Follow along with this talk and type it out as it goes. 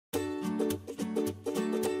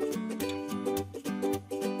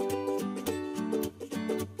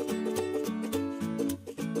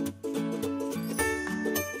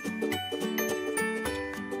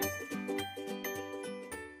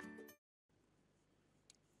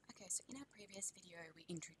So in our previous video we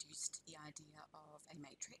introduced the idea of a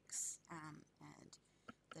matrix and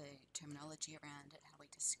the terminology around it, how we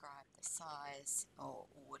describe the size or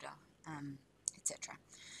order, etc.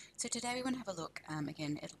 So today we want to have a look,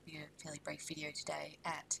 again it'll be a fairly brief video today,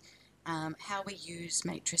 at how we use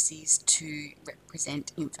matrices to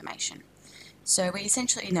represent information. So we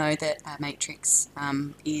essentially know that a matrix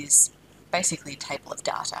is basically a table of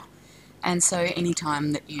data. And so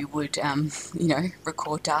anytime that you would,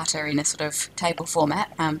 record data in a sort of table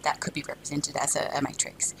format, that could be represented as a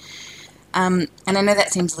matrix. And I know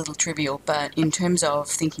that seems a little trivial, but in terms of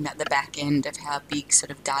thinking about the back end of how big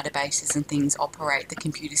sort of databases and things operate, the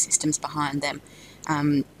computer systems behind them,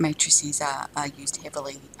 matrices are used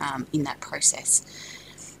heavily in that process.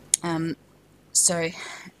 So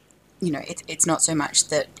it's not so much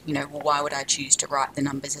that, well, why would I choose to write the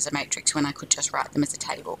numbers as a matrix when I could just write them as a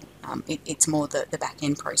table? It's more the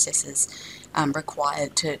back-end processes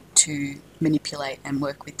required to manipulate and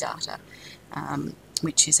work with data,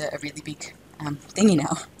 which is a really big thing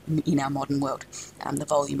in our modern world, the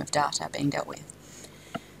volume of data being dealt with.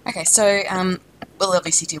 Okay, so we'll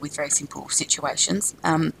obviously deal with very simple situations.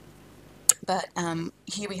 But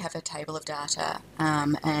here we have a table of data,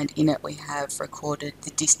 and in it we have recorded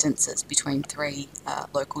the distances between three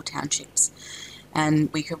local townships,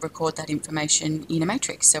 and we could record that information in a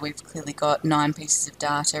matrix. So we've clearly got 9 pieces of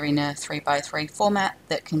data in a 3x3 format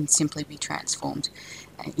that can simply be transformed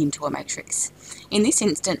into a matrix. In this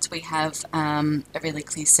instance we have a really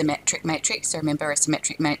clear symmetric matrix. So remember, a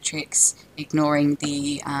symmetric matrix ignoring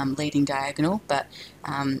the leading diagonal, but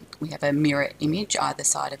we have a mirror image either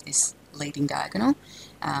side of this leading diagonal,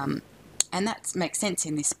 and that makes sense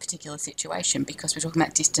in this particular situation because we're talking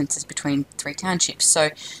about distances between 3 townships. So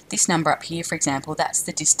this number up here, for example, that's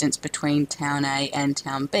the distance between town A and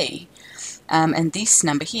town B, and this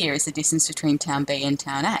number here is the distance between town B and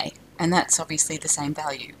town A, and that's obviously the same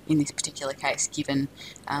value in this particular case given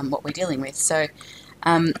what we're dealing with. So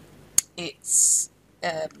it's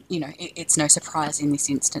no surprise in this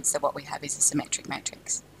instance that what we have is a symmetric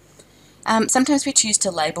matrix. Sometimes we choose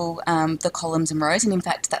to label the columns and rows, and in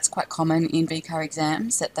fact that's quite common in VCAR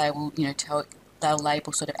exams, that they will they'll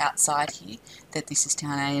label sort of outside here that this is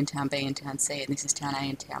town A and town B and town C, and this is town A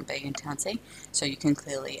and town B and town C, so you can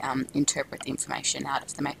clearly interpret the information out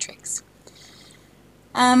of the matrix.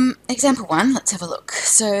 Example 1, let's have a look.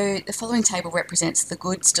 So the following table represents the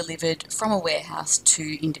goods delivered from a warehouse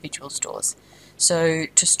to individual stores. So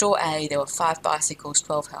to store A, there were 5 bicycles,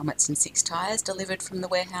 12 helmets and 6 tyres delivered from the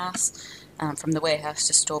warehouse. From the warehouse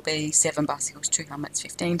to store B, 7 bicycles, 2 helmets,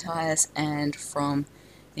 15 tyres, and from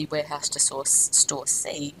the warehouse to store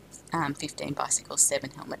C, 15 bicycles, 7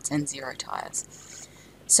 helmets and 0 tyres.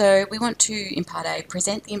 So we want to, in part A,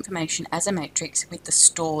 present the information as a matrix with the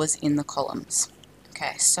stores in the columns.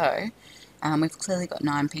 Okay, so we've clearly got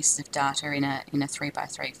 9 pieces of data in a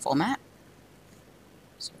 3x3 format.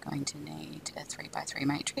 So we're going to need a 3x3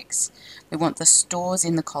 matrix. We want the stores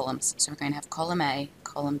in the columns. So we're going to have column A,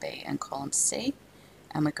 column B and column C.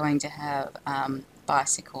 And we're going to have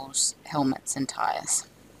bicycles, helmets and tyres.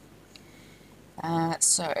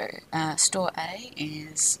 Store A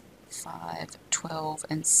is 5, 12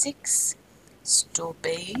 and 6. Store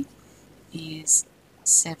B is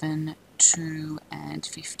 7, 2 and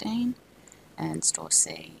 15. And store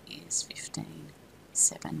C is 15,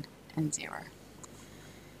 7 and 0.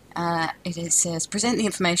 It says present the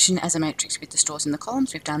information as a matrix with the stores in the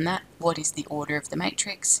columns. We've done that. What is the order of the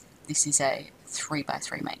matrix? This is a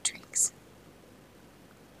 3x3 matrix.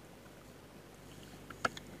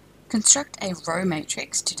 Construct a row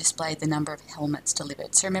matrix to display the number of helmets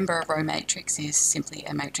delivered. So remember, a row matrix is simply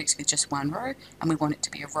a matrix with just one row, and we want it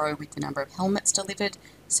to be a row with the number of helmets delivered.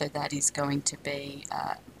 So that is going to be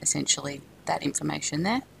essentially that information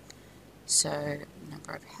there. So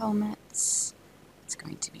number of helmets, it's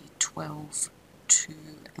going to be 12, 2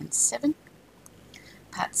 and 7.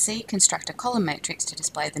 Part C, construct a column matrix to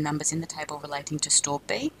display the numbers in the table relating to store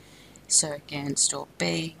B. So again, store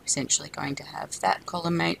B, essentially going to have that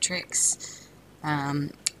column matrix,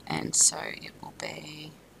 and so it will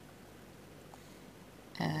be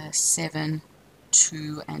 7,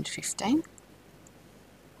 2 and 15.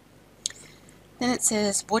 Then it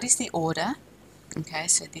says, what is the order? Okay,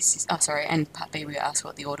 so this is, and part B we asked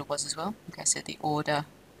what the order was as well. Okay, so the order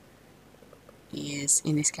is,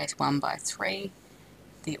 in this case, 1x3.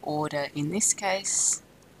 The order in this case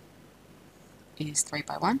is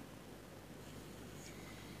 3x1.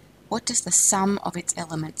 What does the sum of its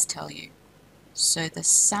elements tell you? So the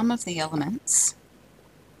sum of the elements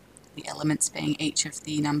being each of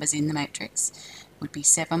the numbers in the matrix, would be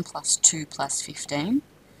 7 plus 2 plus 15,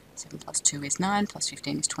 7 plus 2 is 9, plus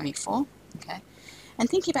 15 is 24. Okay, and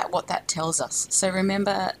thinking about what that tells us. So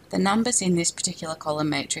remember, the numbers in this particular column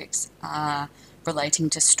matrix are relating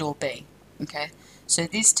to store B. Okay, so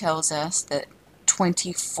this tells us that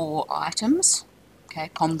 24 items, okay,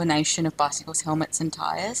 combination of bicycles, helmets and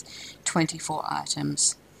tyres, 24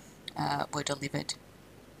 items were delivered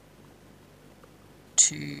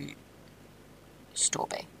to store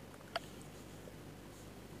B.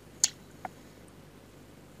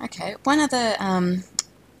 Okay, one other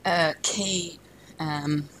key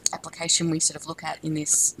application we sort of look at in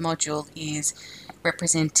this module is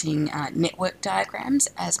representing network diagrams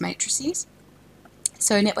as matrices.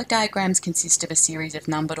 So network diagrams consist of a series of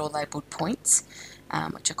numbered or labelled points,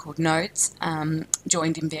 which are called nodes,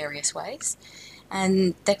 joined in various ways,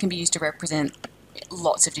 and they can be used to represent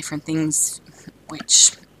lots of different things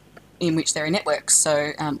in which there are networks.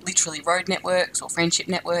 So literally road networks or friendship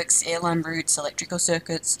networks, airline routes, electrical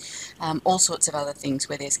circuits, all sorts of other things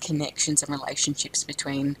where there's connections and relationships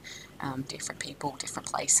between different people, different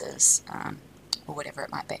places, or whatever it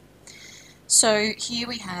might be. So here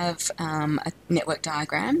we have a network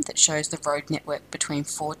diagram that shows the road network between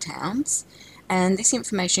 4 towns, and this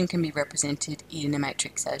information can be represented in a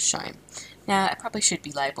matrix as shown. Now it probably should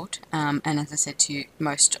be labelled, and as I said to you,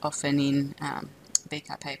 most often in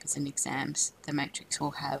VCAR papers and exams the matrix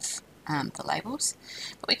will have the labels,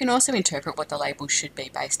 but we can also interpret what the labels should be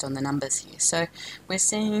based on the numbers here. So we're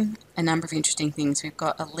seeing a number of interesting things. We've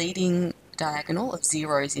got a leading diagonal of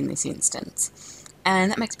zeros in this instance,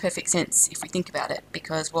 and that makes perfect sense if we think about it,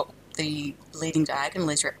 because what the leading diagonal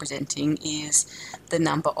is representing is the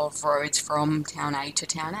number of roads from town A to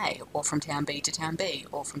town A, or from town B to town B,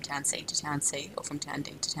 or from town C to town C, or from town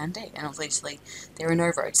D to town D. And obviously there are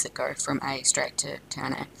no roads that go from A straight to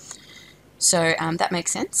town A. So that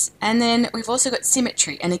makes sense. And then we've also got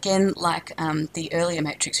symmetry, and again, like the earlier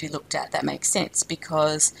matrix we looked at, that makes sense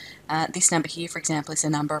because this number here, for example, is the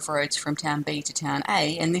number of roads from town B to town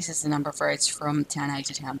A, and this is the number of roads from town A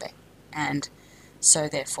to town B. And so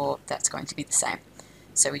therefore that's going to be the same.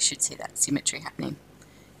 So we should see that symmetry happening.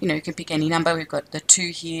 You know, you can pick any number. We've got the 2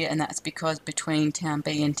 here, and that's because between town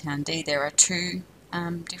B and town D there are 2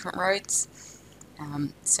 different roads,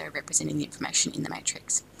 so representing the information in the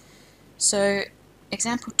matrix. So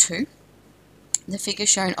example 2, the figure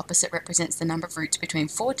shown opposite represents the number of routes between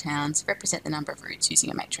 4 towns, represent the number of routes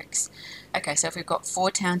using a matrix. Okay, so if we've got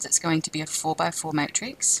 4 towns, it's going to be a 4 by 4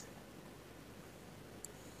 matrix.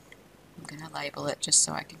 I'm going to label it just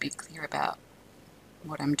so I can be clear about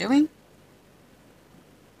what I'm doing.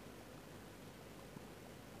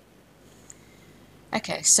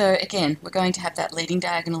 Okay, so again, we're going to have that leading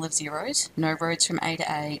diagonal of zeros, no roads from A to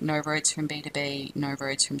A, no roads from B to B, no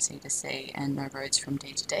roads from C to C, and no roads from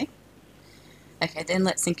D to D. Okay, then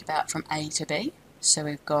let's think about from A to B. So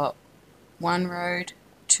we've got 1 road,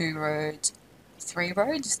 2 roads, 3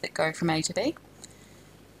 roads that go from A to B.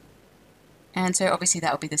 And so obviously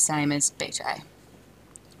that will be the same as B to A.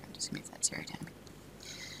 I'll just move that 0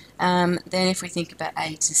 down. Then if we think about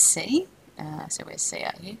A to C, so where's C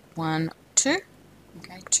out here? 1, 2.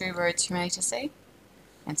 Okay, 2 roads from A to C,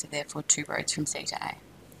 and so therefore 2 roads from C to A.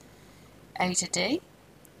 A to D,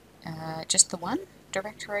 just the 1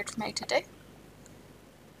 direct road from A to D,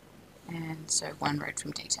 and so 1 road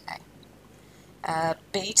from D to A.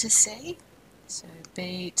 B to C, so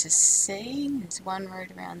B to C, there's 1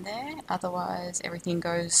 road around there, otherwise everything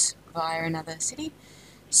goes via another city.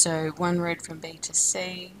 So 1 road from B to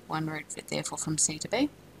C, 1 road therefore from C to B.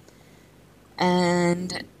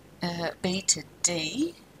 And B to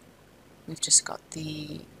D, we've just got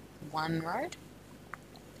the 1 road,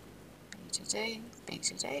 B to D, B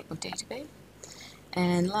to D, or D to B.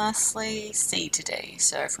 And lastly, C to D.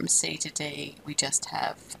 So from C to D, we just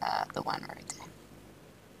have the 1 road there.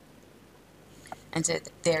 And so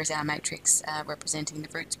there is our matrix representing the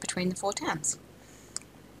routes between the 4 towns.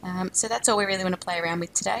 So that's all we really want to play around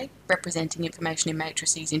with today, representing information in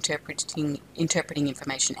matrices, interpreting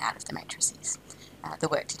information out of the matrices. The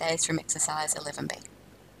work today is from exercise 11B.